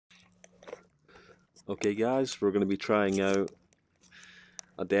Okay guys, we're going to be trying out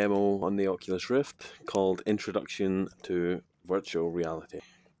a demo on the Oculus Rift called Introduction to Virtual Reality.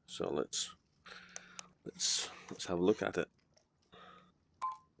 So let's have a look at it.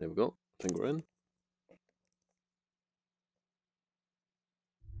 There we go. I think we're in.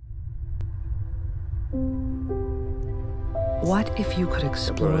 What if you could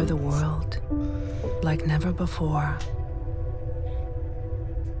explore the world like never before?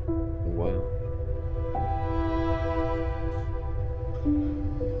 Wow.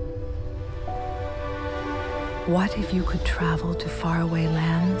 What if you could travel to faraway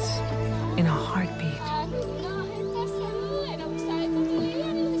lands in a heartbeat?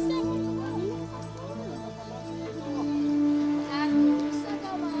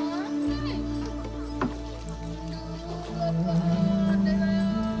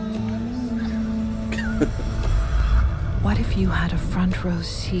 What if you had a front row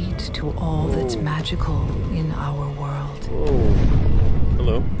seat to all that's magical in our world? Oh,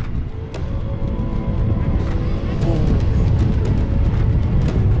 hello.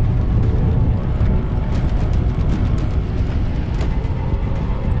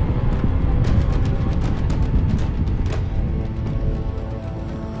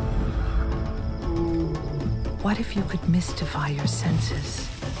 What if you could mystify your senses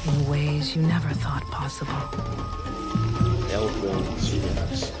in ways you never thought possible? Elephants,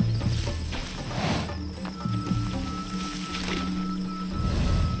 yes.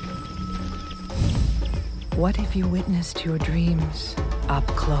 What if you witnessed your dreams up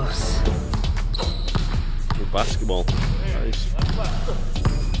close? Oh, basketball. Nice.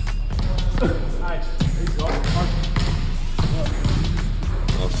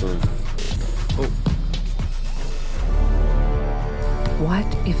 Awesome. Oh. What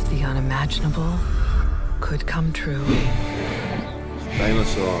if the unimaginable could come true?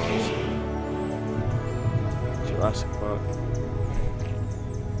 Dinosaurs. Jurassic Park.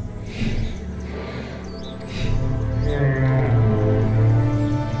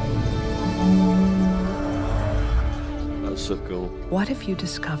 That's so cool. What if you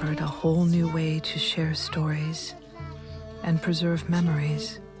discovered a whole new way to share stories and preserve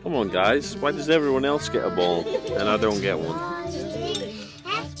memories? Come on guys, why does everyone else get a ball and I don't get one?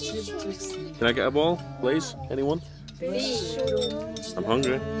 Can I get a ball, please? Anyone? I'm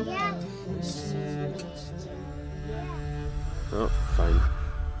hungry. Oh, fine.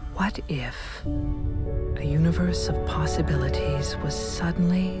 What if a universe of possibilities was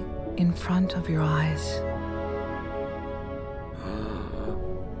suddenly in front of your eyes?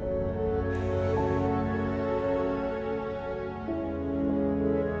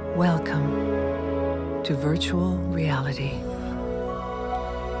 Welcome to virtual reality.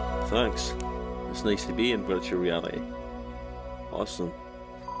 Thanks. It's nice to be in virtual reality. Awesome.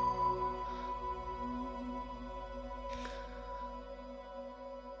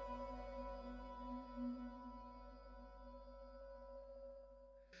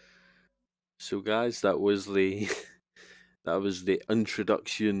 So guys, that was the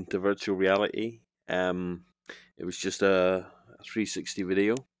introduction to virtual reality. It was just a 360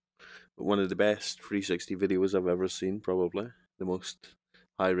 video, but one of the best 360 videos I've ever seen, probably the most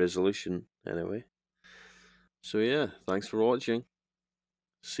high resolution anyway. So yeah, thanks for watching.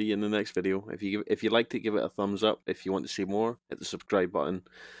 See you in the next video. If you liked it, give it a thumbs up. If you want to see more, hit the subscribe button.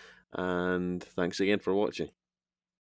 And thanks again for watching.